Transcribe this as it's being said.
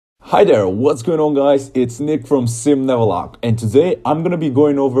Hi there, what's going on guys? It's Nick from neverlock, and today I'm gonna be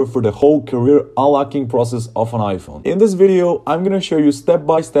going over for the whole career unlocking process of an iPhone. In this video, I'm gonna show you step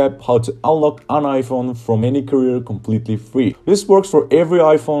by step how to unlock an iPhone from any carrier completely free. This works for every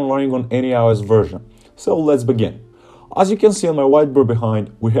iPhone running on any iOS version. So let's begin. As you can see on my whiteboard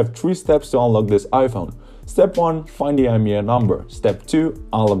behind, we have 3 steps to unlock this iPhone. Step 1, find the IMEI number. Step 2,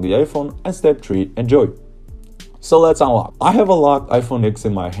 unlock the iPhone. And step 3, enjoy. So let's unlock. I have a locked iPhone X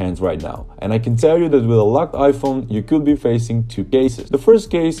in my hands right now, and I can tell you that with a locked iPhone, you could be facing 2 cases. The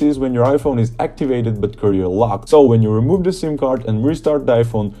first case is when your iPhone is activated but career locked. So when you remove the SIM card and restart the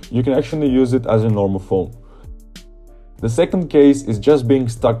iPhone, you can actually use it as a normal phone. The second case is just being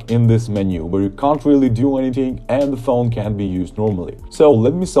stuck in this menu where you can't really do anything and the phone can't be used normally. So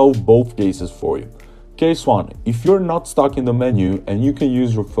let me solve both cases for you. Case 1. If you're not stuck in the menu and you can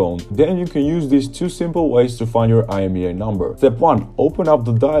use your phone, then you can use these 2 simple ways to find your IMEI number. Step 1. Open up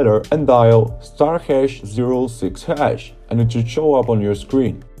the dialer and dial *#06# and it should show up on your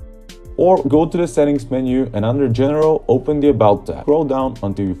screen. Or go to the settings menu and under General, open the About tab. Scroll down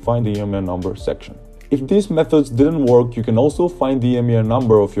until you find the IMEI number section. If these methods didn't work, you can also find the IMEI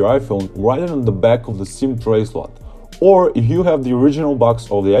number of your iPhone right on the back of the SIM tray slot. Or if you have the original box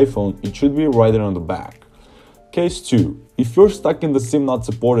of the iPhone, it should be right there on the back. Case 2. If you're stuck in the SIM not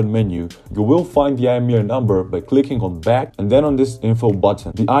supported menu, you will find the IMEI number by clicking on back and then on this info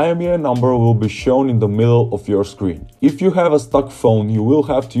button. The IMEI number will be shown in the middle of your screen. If you have a stuck phone, you will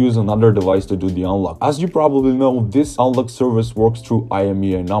have to use another device to do the unlock. As you probably know, this unlock service works through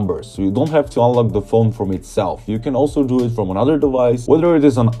IMEI numbers, so you don't have to unlock the phone from itself. You can also do it from another device, whether it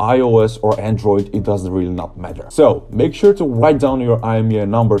is on iOS or Android, it doesn't really not matter. So make sure to write down your IMEI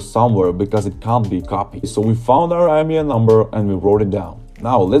number somewhere because it can't be copied. So we found our IMEI number and we wrote it down.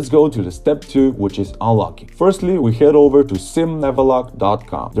 Now let's go to the step 2, which is unlocking. Firstly, we head over to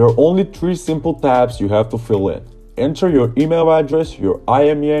neverlock.com. There are only 3 simple tabs you have to fill in. Enter your email address, your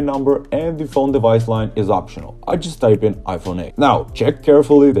IMEI number, and the phone device line is optional. I just type in iPhone 8. Now check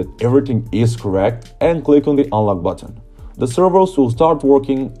carefully that everything is correct and click on the unlock button. The servers will start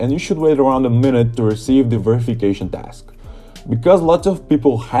working and you should wait around a minute to receive the verification task. Because lots of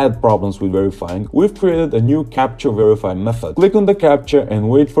people had problems with verifying, we've created a new CAPTCHA verify method. Click on the CAPTCHA and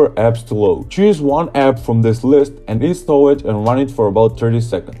wait for apps to load. Choose one app from this list and install it and run it for about 30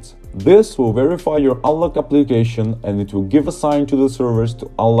 seconds. This will verify your unlock application and it will give a sign to the servers to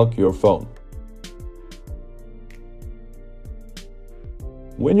unlock your phone.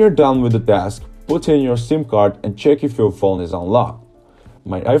 When you're done with the task, put in your SIM card and check if your phone is unlocked.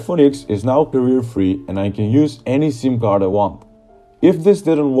 My iPhone X is now career free and I can use any SIM card I want. If this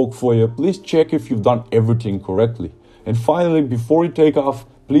didn't work for you, please check if you've done everything correctly. And finally, before you take off,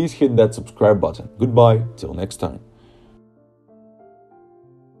 please hit that subscribe button. Goodbye, till next time.